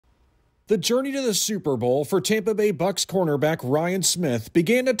The journey to the Super Bowl for Tampa Bay Bucs cornerback Ryan Smith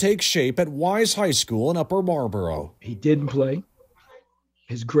began to take shape at Wise High School in Upper Marlboro. He didn't play.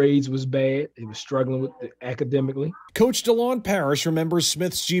 His grades was bad. He was struggling with it academically. Coach DeLon Parrish remembers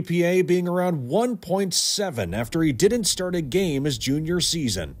Smith's GPA being around 1.7 after he didn't start a game his junior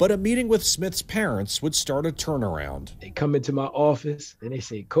season. But a meeting with Smith's parents would start a turnaround. They come into my office and they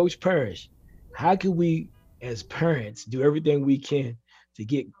say, Coach Parrish, how can we as parents do everything we can to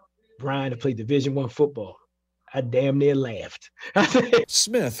get Brian to play Division I football? I damn near laughed.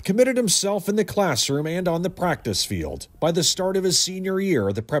 Smith committed himself in the classroom and on the practice field. By the start of his senior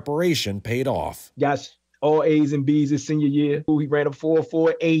year, the preparation paid off. Got all A's and B's his senior year. He ran a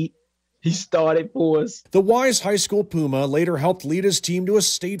 4.48. He started for us. The Wise High School Puma later helped lead his team to a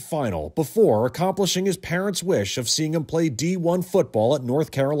state final before accomplishing his parents' wish of seeing him play D1 football at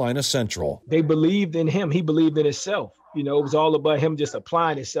North Carolina Central. They believed in him. He believed in himself. You know, it was all about him just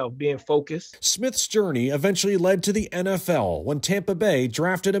applying himself, being focused. Smith's journey eventually led to the NFL when Tampa Bay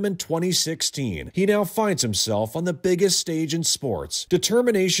drafted him in 2016. He now finds himself on the biggest stage in sports.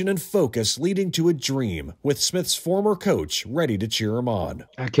 Determination and focus leading to a dream, with Smith's former coach ready to cheer him on.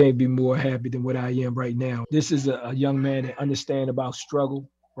 I can't be more happy than what I am right now. This is a young man that understands about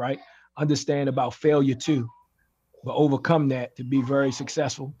struggle, right? Understand about failure too, but overcome that to be very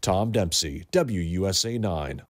successful. Tom Dempsey, WUSA 9.